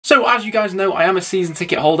So as you guys know, I am a season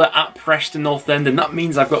ticket holder at Preston North End, and that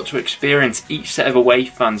means I've got to experience each set of away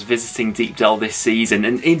fans visiting Deepdale this season.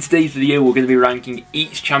 And in today's video, we're going to be ranking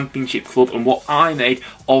each championship club and what I made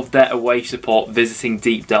of their away support visiting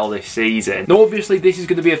Deepdale this season. Now obviously this is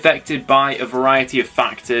going to be affected by a variety of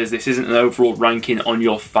factors. This isn't an overall ranking on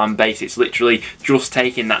your fan base, it's literally just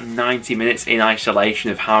taking that 90 minutes in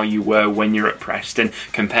isolation of how you were when you're at Preston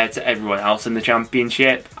compared to everyone else in the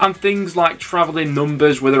championship. And things like travelling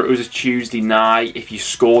numbers, whether it was a Tuesday night, if you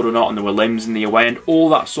scored or not, and there were limbs in the away end, all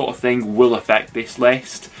that sort of thing will affect this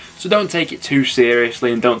list. So don't take it too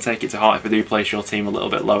seriously and don't take it to heart if I do place your team a little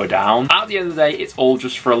bit lower down. At the end of the day, it's all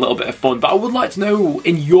just for a little bit of fun, but I would like to know,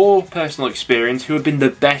 in your personal experience, who have been the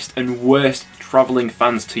best and worst travelling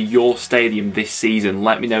fans to your stadium this season.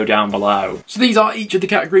 Let me know down below. So these are each of the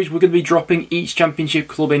categories we're going to be dropping each championship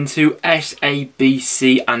club into: S, A, B,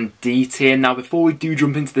 C and D tier. Now before we do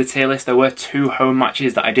jump into the tier list, there were 2 home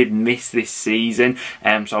matches that I did miss this season,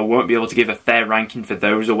 so I won't be able to give a fair ranking for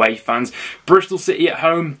those away fans. Bristol City at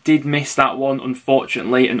home, did miss that one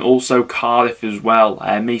unfortunately, and also Cardiff as well.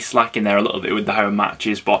 Me slacking there a little bit with the home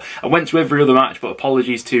matches, but I went to every other match, but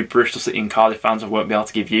apologies to Bristol City and Cardiff fans, I won't be able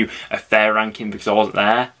to give you a fair ranking because I wasn't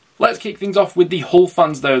there. Let's kick things off with the Hull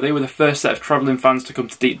fans though. They were the first set of travelling fans to come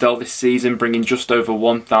to Deepdale this season, bringing just over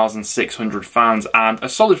 1,600 fans and a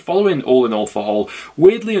solid following all in all for Hull.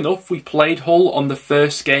 Weirdly enough, we played Hull on the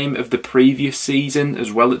first game of the previous season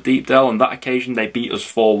as well at Deepdale. On that occasion they beat us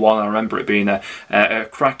 4-1. I remember it being a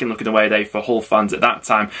cracking looking away day for Hull fans at that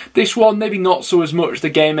time. This one maybe not so as much.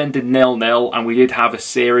 The game ended 0-0 and we did have a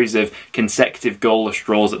series of consecutive goalless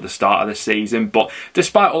draws at the start of the season, but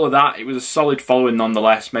despite all of that, it was a solid following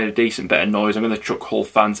nonetheless. Made a decent bit of noise. I'm going to chuck Hull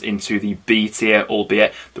fans into the B tier,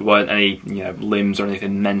 albeit there weren't any limbs or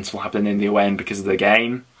anything mental happening in the away end because of the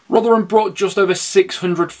game. Rotherham brought just over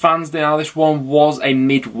 600 fans there. Now this one was a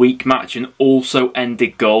midweek match and also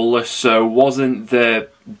ended goalless, so wasn't the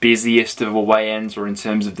busiest of away ends or in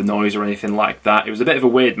terms of the noise or anything like that. It was a bit of a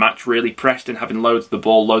weird match really. Preston having loads of the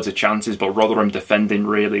ball, loads of chances, but Rotherham defending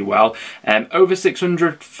really well. Over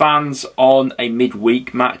 600 fans on a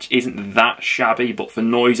midweek match isn't that shabby, but for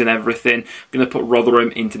noise and everything, I'm going to put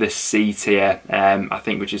Rotherham into the C tier, I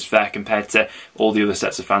think, which is fair compared to all the other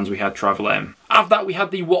sets of fans we had travelling. After that, we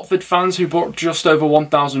had the Watford fans who brought just over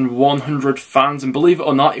 1,100 fans, and believe it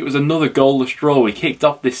or not, it was another goalless draw. We kicked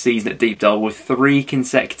off this season at Deepdale with 3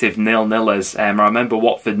 consecutive 0-0ers. I remember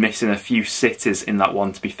Watford missing a few sitters in that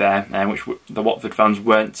one, to be fair, which the Watford fans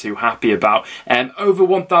weren't too happy about. Over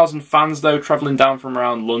 1,000 fans, though, travelling down from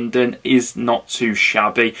around London is not too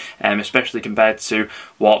shabby, especially compared to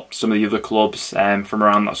what some of the other clubs from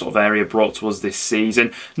around that sort of area brought to us this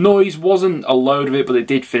season. Noise wasn't a load of it, but it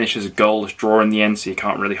did finish as a goalless draw in the end, so you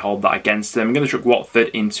can't really hold that against them. I'm going to chuck Watford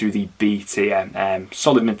into the B tier.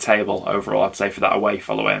 Solid mid-table overall, I'd say, for that away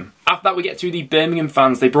following. After that, we get to the Birmingham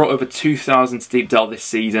fans. They brought over 2,000 to Deepdale this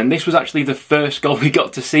season. This was actually the first goal we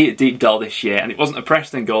got to see at Deepdale this year, and it wasn't a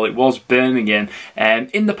Preston goal, it was Birmingham.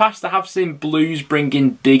 In the past, I have seen Blues bring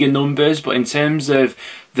in bigger numbers, but in terms of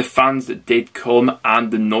the fans that did come and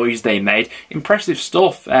the noise they made, impressive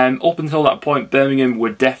stuff. Up until that point, Birmingham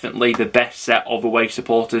were definitely the best set of away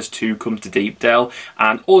supporters to come to Deepdale,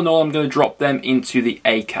 and all in all, I'm going to drop them into the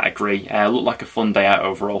A category. Looked like a fun day out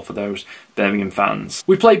overall for those Birmingham fans.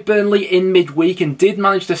 We played Burnley in midweek and did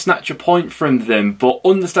manage to snatch a point from them, but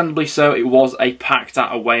understandably so, it was a packed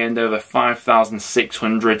out away end, over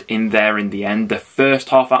 5,600 in there in the end. The first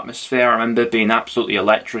half atmosphere, I remember, being absolutely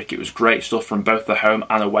electric. It was great stuff from both the home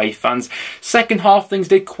and away fans. Second half, things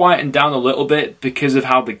did quieten down a little bit because of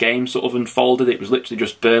how the game sort of unfolded. It was literally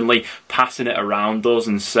just Burnley passing it around us,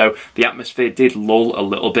 and so the atmosphere did lull a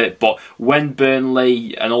little bit, but when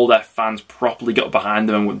Burnley and all their fans properly got behind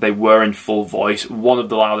them and they were in full voice, one of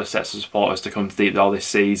the loudest sets of supporters to come to Deepdale this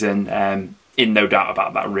season. In no doubt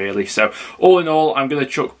about that really. So all in all, I'm going to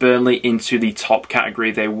chuck Burnley into the top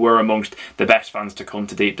category. They were amongst the best fans to come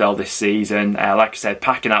to Deepdale this season. Like I said,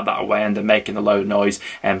 packing out that away end and making a load of noise,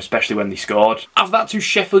 especially when they scored. After that, to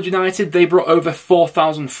Sheffield United, they brought over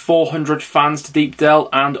 4,400 fans to Deepdale,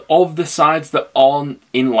 and of the sides that aren't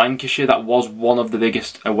in Lancashire, that was one of the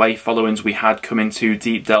biggest away followings we had coming to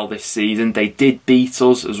Deepdale this season. They did beat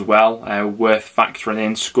us as well, worth factoring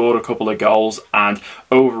in, scored a couple of goals, and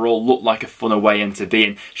overall looked like a fun away end to be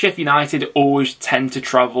in. Sheffield United always tend to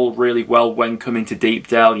travel really well when coming to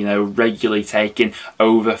Deepdale, you know, regularly taking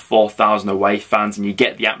over 4,000 away fans, and you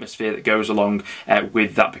get the atmosphere that goes along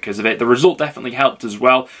with that because of it. The result definitely helped as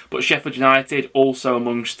well, but Sheffield United also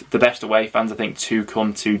amongst the best away fans, I think, to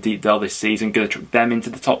come to Deepdale this season. Going to chuck them into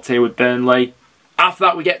the top tier with Burnley. After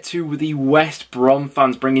that, we get to the West Brom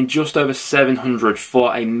fans bringing just over 700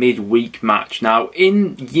 for a midweek match. Now,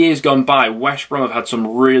 in years gone by, West Brom have had some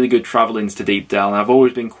really good travel-ins to Deepdale, and I've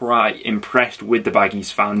always been quite impressed with the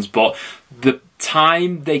Baggies fans, but the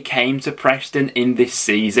time they came to Preston in this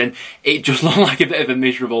season, it just looked like a bit of a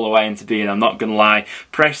miserable away in to be in, I'm not going to lie.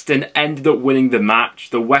 Preston ended up winning the match.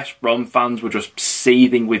 The West Brom fans were just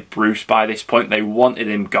seething with Bruce by this point. They wanted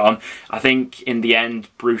him gone. I think in the end,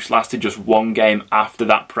 Bruce lasted just one game after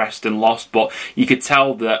that Preston loss, but you could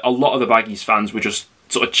tell that a lot of the Baggies fans were just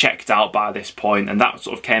sort of checked out by this point, and that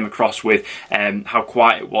sort of came across with how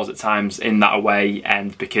quiet it was at times in that away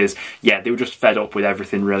end, because yeah, they were just fed up with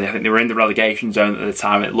everything really. I think they were in the relegation zone at the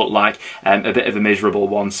time. It looked like a bit of a miserable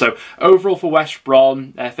one. So overall for West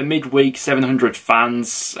Brom, for midweek, 700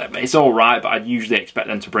 fans, it's alright, but I'd usually expect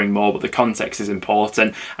them to bring more, but the context is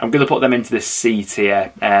important. I'm going to put them into the C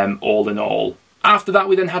tier all in all. After that,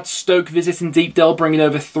 we then had Stoke visiting Deepdale, bringing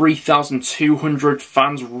over 3,200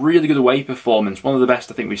 fans. Really good away performance. One of the best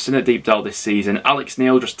I think we've seen at Deepdale this season. Alex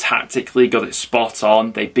Neil just tactically got it spot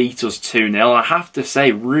on. They beat us 2-0. I have to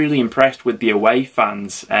say, really impressed with the away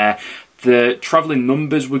fans. The travelling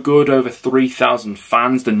numbers were good, over 3,000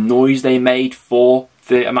 fans. The noise they made for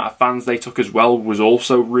the amount of fans they took as well was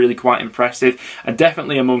also really quite impressive. And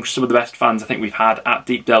definitely amongst some of the best fans I think we've had at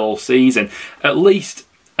Deepdale all season. At least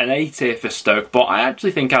an A tier for Stoke, but I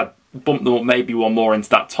actually think I'd bump them up maybe one more into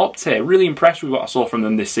that top tier. Really impressed with what I saw from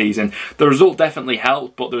them this season. The result definitely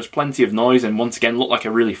helped, but there was plenty of noise and once again looked like a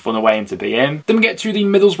really fun away in to be in. Then we get to the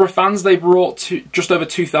Middlesbrough fans. They brought just over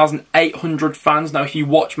 2,800 fans. Now if you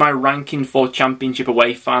watch my ranking for Championship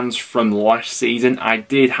away fans from last season, I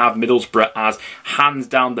did have Middlesbrough as hands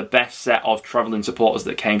down the best set of travelling supporters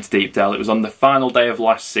that came to Deepdale. It was on the final day of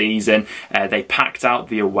last season. They packed out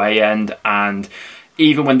the away end, and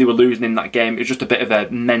even when they were losing in that game, it was just a bit of a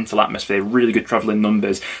mental atmosphere, really good travelling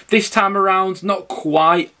numbers. This time around, not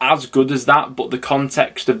quite as good as that, but the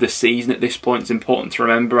context of the season at this point is important to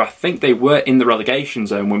remember. I think they were in the relegation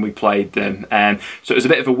zone when we played them, so it was a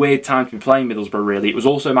bit of a weird time to be playing Middlesbrough really. It was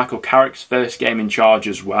also Michael Carrick's first game in charge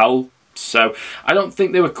as well. So I don't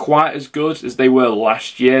think they were quite as good as they were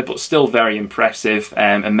last year, but still very impressive,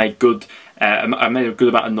 and made good. I made a good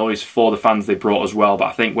amount of noise for the fans they brought as well. But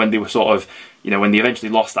I think when they were sort of, when they eventually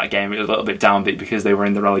lost that game, it was a little bit downbeat because they were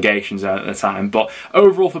in the relegation zone at the time. But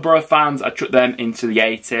overall for Borough fans, I chucked them into the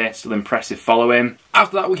A tier, still impressive following.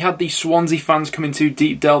 After that, we had the Swansea fans coming to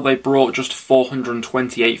Deepdale. They brought just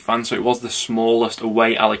 428 fans, so it was the smallest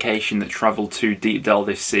away allocation that travelled to Deepdale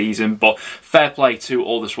this season. But fair play to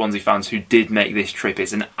all the Swansea fans who did make this trip.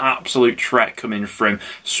 It's an absolute trek coming from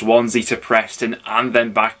Swansea to Preston and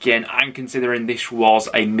then back in. And considering this was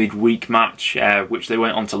a midweek match, which they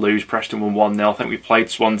went on to lose, Preston won 1-0. I think we played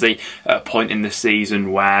Swansea at a point in the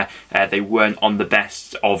season where they weren't on the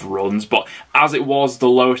best of runs. But as it was the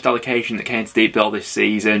lowest allocation that came to Deepdale this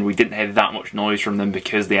season, we didn't hear that much noise from them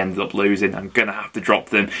because they ended up losing. I'm going to have to drop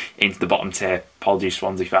them into the bottom tier. Apologies,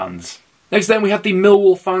 Swansea fans. Next then we had the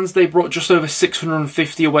Millwall fans. They brought just over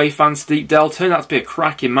 650 away fans to Deepdale. Turned out to be a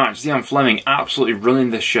cracking match. Zian Fleming absolutely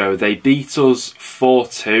running the show. They beat us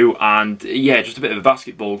 4-2 and yeah, just a bit of a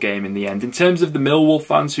basketball game in the end. In terms of the Millwall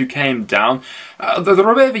fans who came down,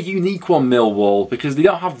 they're a bit of a unique one, Millwall, because they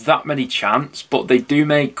don't have that many chants, but they do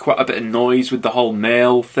make quite a bit of noise with the whole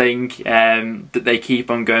Mail thing that they keep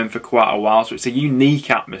on going for quite a while. So it's a unique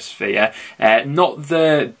atmosphere. Not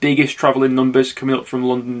the biggest travelling numbers coming up from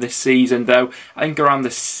London this season, though. I think around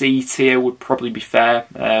the C tier would probably be fair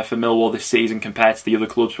for Millwall this season compared to the other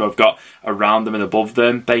clubs who have got around them and above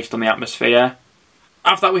them based on the atmosphere.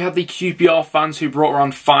 After that, we had the QPR fans who brought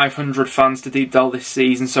around 500 fans to Deepdale this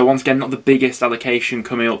season. So once again, not the biggest allocation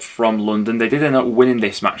coming up from London. They did end up winning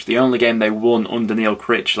this match. The only game they won under Neil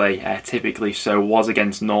Critchley, typically so, was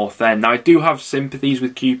against North End. Now, I do have sympathies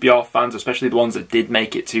with QPR fans, especially the ones that did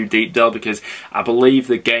make it to Deepdale, because I believe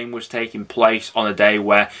the game was taking place on a day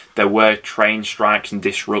where there were train strikes and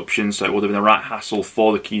disruptions. So it would have been a right hassle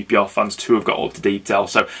for the QPR fans to have got up to Deepdale.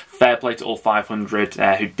 So fair play to all 500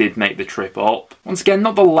 who did make the trip up. Once again,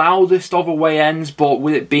 not the loudest of away ends, but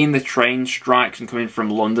with it being the train strikes and coming from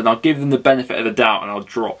London, I'll give them the benefit of the doubt and I'll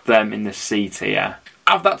drop them in the C tier.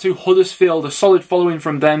 Add that to Huddersfield, a solid following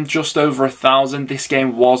from them, just over 1,000. This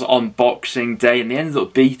game was on Boxing Day and they ended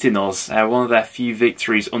up beating us, one of their few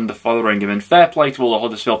victories under Fotheringham. And fair play to all the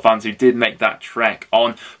Huddersfield fans who did make that trek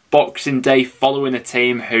on Boxing Day, following a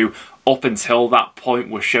team who up until that point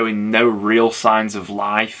were showing no real signs of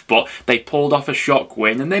life, but they pulled off a shock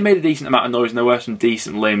win and they made a decent amount of noise, and there were some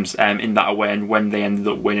decent limbs in that away end when they ended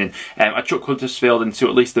up winning. I chuck Huddersfield into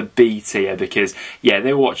at least the B tier because, yeah,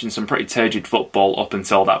 they were watching some pretty turgid football up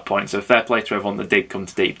until that point, so fair play to everyone that did come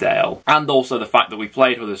to Deepdale. And also the fact that we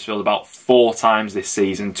played Huddersfield about 4 times this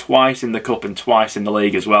season, twice in the Cup and twice in the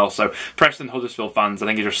league as well, so Preston Huddersfield fans I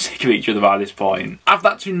think are just sick of each other by this point. Add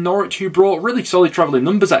that to Norwich, who brought really solid travelling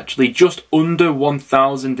numbers actually, just under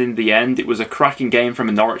 1,000 in the end. It was a cracking game from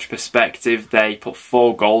a Norwich perspective. They put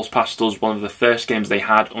 4 goals past us, one of the first games they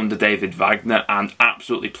had under David Wagner, and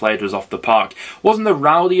absolutely played us off the park. Wasn't the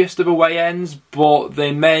rowdiest of away ends, but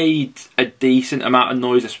they made a decent amount of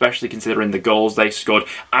noise, especially considering the goals they scored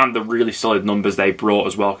and the really solid numbers they brought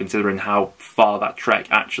as well, considering how far that trek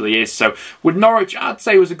actually is. So with Norwich, I'd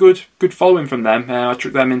say it was a good following from them. I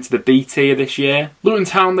took them into the B tier this year. Luton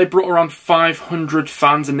Town, they brought around 500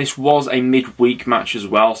 fans, and this was a midweek match as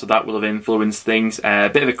well, so that will have influenced things. A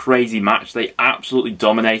bit of a crazy match. They absolutely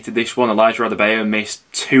dominated this one. Elijah Adebayo missed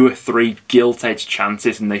 2 or 3 gilt-edged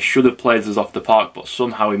chances, and they should have played us off the park, but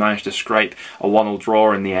somehow we managed to scrape a 1-1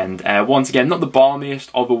 draw in the end. Once again, not the balmiest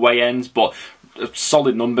of away ends, but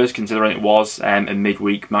solid numbers considering it was a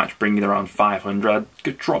midweek match, bringing around 500.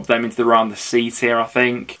 Could drop them into around the C tier, I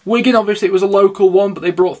think. Wigan, obviously it was a local one, but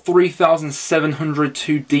they brought 3,700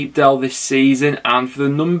 to Deepdale this season, and for the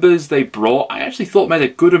numbers they brought, I actually thought made a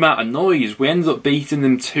good amount of noise. We ended up beating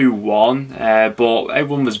them 2-1, but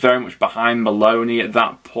everyone was very much behind Maloney at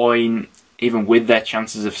that point, even with their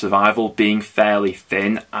chances of survival being fairly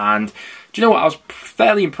thin. And do you know what? I was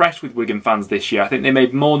fairly impressed with Wigan fans this year. I think they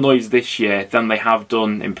made more noise this year than they have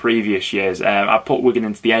done in previous years. I put Wigan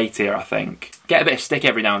into the A tier, I think. Get a bit of stick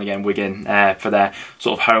every now and again, Wigan, for their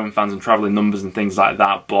sort of home fans and travelling numbers and things like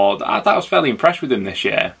that, but I was fairly impressed with them this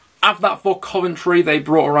year. After that, for Coventry, they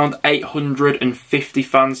brought around 850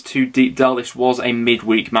 fans to Deepdale. This was a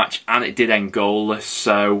midweek match and it did end goalless.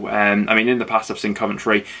 So, I mean, in the past I've seen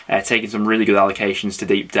Coventry taking some really good allocations to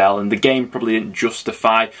Deepdale, and the game probably didn't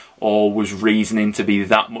justify or was reasoning to be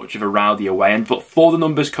that much of a rowdy away end. But for the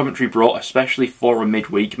numbers Coventry brought, especially for a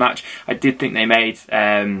midweek match, I did think they made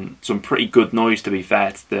some pretty good noise, to be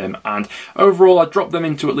fair to them. And overall, I dropped them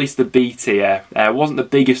into at least the B tier. Wasn't the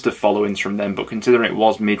biggest of followings from them, but considering it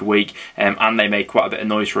was midweek and they made quite a bit of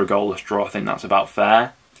noise for a goalless draw, I think that's about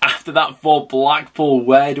fair. After that, for Blackpool,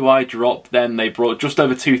 where do I drop them? They brought just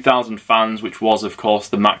over 2,000 fans, which was, of course,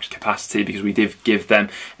 the max capacity, because we did give them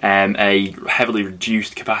a heavily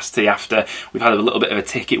reduced capacity after we've had a little bit of a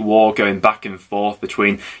ticket war going back and forth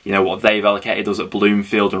between, you know, what they've allocated us at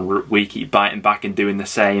Bloomfield, and we keep biting back and doing the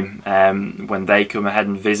same when they come ahead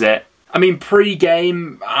and visit. I mean,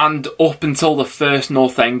 pre-game and up until the first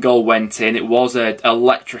North End goal went in, it was an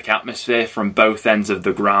electric atmosphere from both ends of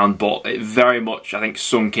the ground, but it very much, I think,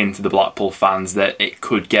 sunk into the Blackpool fans that it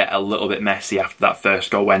could get a little bit messy after that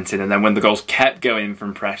first goal went in. And then when the goals kept going in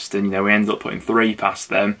from Preston, you know, we ended up putting 3 past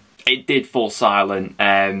them. It did fall silent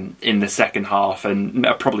in the second half, and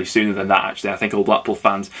probably sooner than that, actually. I think all Blackpool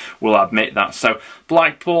fans will admit that. So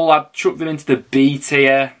Blackpool, I'd chuck them into the B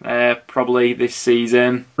tier probably this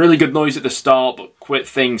season. Really good noise at the start, but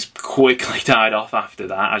things quickly died off after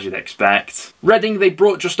that, as you'd expect. Reading, they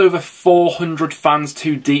brought just over 400 fans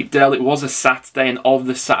to Deepdale. It was a Saturday, and of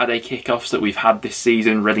the Saturday kickoffs that we've had this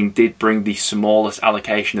season, Reading did bring the smallest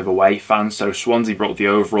allocation of away fans. So Swansea brought the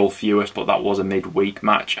overall fewest, but that was a midweek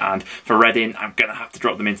match. And for Reading, I'm going to have to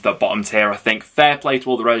drop them into the bottom tier, I think. Fair play to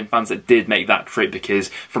all the Reading fans that did make that trip, because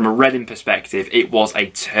from a Reading perspective, it was a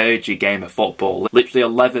turgid game of football. Literally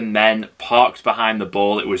 11 men parked behind the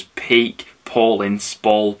ball. It was peak Paul in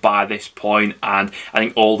Spull by this point, and I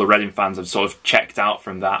think all the Reading fans have sort of checked out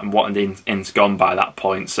from that and wanted in gone by that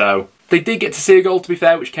point. So they did get to see a goal, to be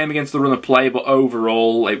fair, which came against the run of play, but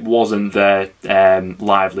overall it wasn't the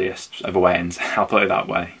liveliest of away ends, I'll put it that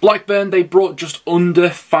way. Blackburn, they brought just under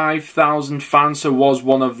 5,000 fans, so was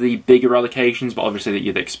one of the bigger allocations, but obviously that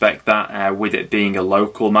you'd expect that with it being a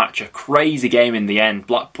local match. A crazy game in the end.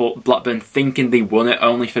 Blackburn thinking they won it,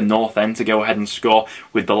 only for North End to go ahead and score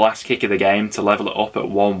with the last kick of the game to level it up at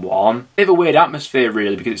 1-1. Bit of a weird atmosphere,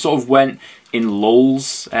 really, because it sort of went in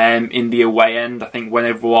lulls in the away end. I think when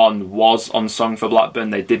everyone was on song for Blackburn,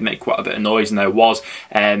 they did make quite a bit of noise, and there was,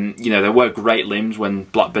 you know, there were great limbs when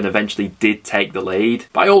Blackburn eventually did take the lead.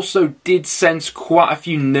 But I also did sense quite a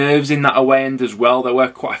few nerves in that away end as well. There were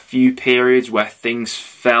quite a few periods where things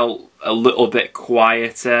felt a little bit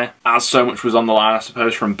quieter, as so much was on the line, I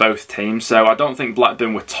suppose, from both teams. So I don't think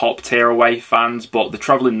Blackburn were top tier away fans, but the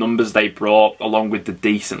travelling numbers they brought, along with the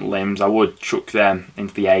decent limbs, I would chuck them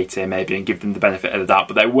into the A tier maybe and give them the benefit of the doubt.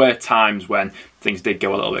 But there were times when things did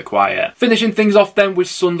go a little bit quiet. Finishing things off then with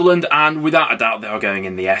Sunderland, and without a doubt they are going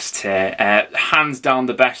in the S tier. Hands down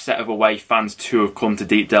the best set of away fans to have come to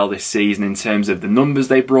Deepdale this season in terms of the numbers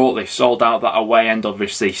they brought. They sold out that away end,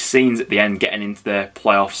 obviously scenes at the end getting into the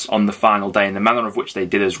playoffs on the final day and the manner of which they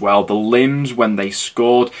did as well. The limbs when they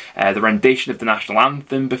scored, the rendition of the national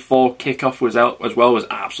anthem before kickoff was out as well was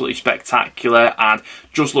absolutely spectacular and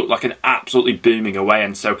just looked like an absolutely booming away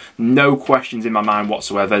end. So no questions in my mind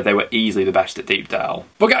whatsoever. They were easily the best at Deepdale.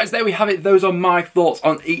 But guys, there we have it. Those are my thoughts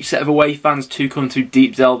on each set of away fans to come to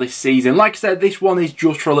Deepdale this season. Like I said, this one is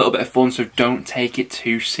just for a little bit of fun, so don't take it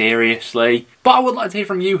too seriously. But I would like to hear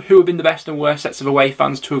from you who have been the best and worst sets of away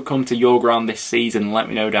fans to have come to your ground this season. Let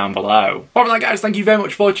me know down below. Alright guys, thank you very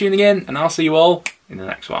much for tuning in, and I'll see you all in the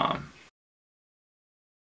next one.